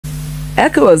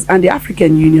ECOWAS and the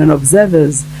African Union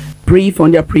observers brief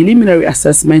on their preliminary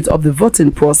assessment of the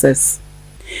voting process.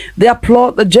 They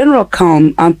applaud the general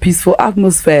calm and peaceful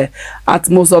atmosphere at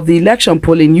most of the election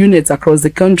polling units across the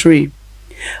country,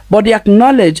 but they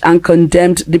acknowledge and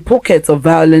condemned the pockets of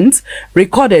violence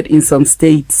recorded in some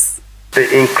states.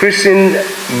 The increasing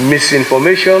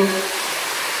misinformation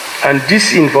and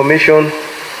disinformation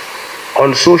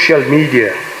on social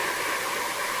media,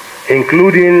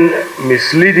 including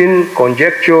misleading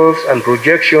conjectures and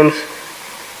projections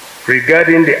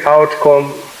regarding the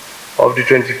outcome of the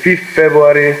 25th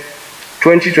February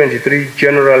 2023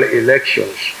 general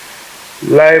elections,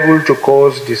 liable to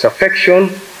cause disaffection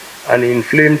and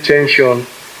inflame tension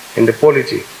in the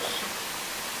polity.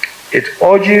 It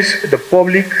urges the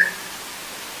public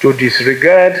to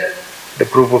disregard the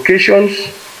provocations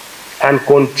and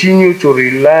continue to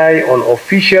rely on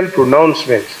official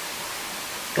pronouncements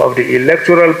of the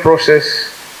electoral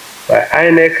process by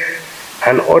INEC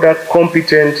and other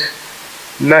competent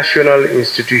national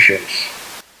institutions.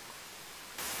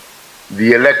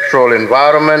 The electoral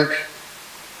environment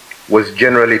was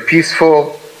generally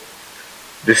peaceful,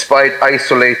 despite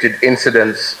isolated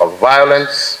incidents of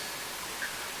violence,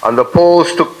 and the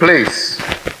polls took place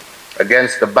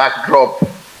against the backdrop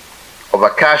of a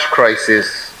cash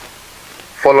crisis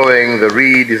following the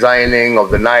redesigning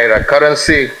of the Naira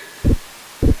currency,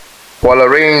 while a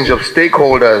range of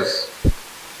stakeholders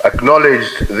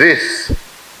acknowledged this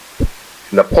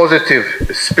in a positive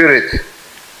spirit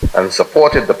and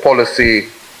supported the policy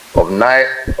of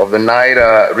the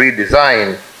Naira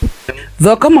redesign.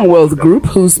 The Commonwealth Group,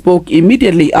 who spoke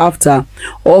immediately after,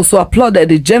 also applauded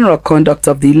the general conduct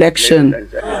of the election,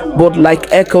 but like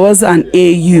ECOWAS and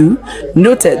AU,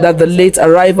 noted that the late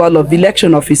arrival of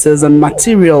election officers and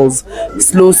materials,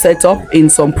 slow setup in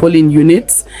some polling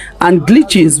units, and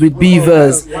glitches with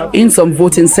beavers in some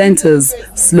voting centers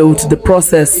slowed the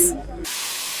process.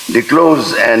 The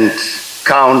close and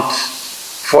count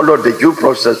followed the due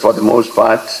process for the most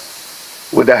part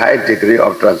with a high degree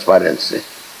of transparency.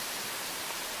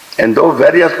 And though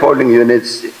various polling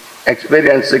units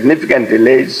experienced significant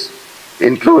delays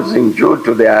in closing due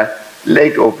to their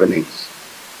late openings,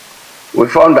 we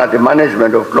found that the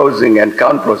management of closing and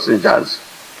count procedures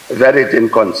varied in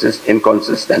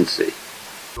consistency.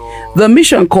 The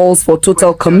mission calls for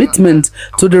total commitment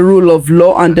to the rule of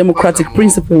law and democratic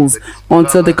principles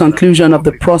until the conclusion of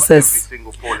the process.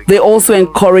 They also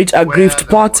encourage aggrieved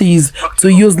parties to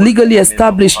use legally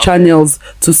established channels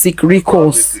to seek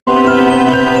recourse.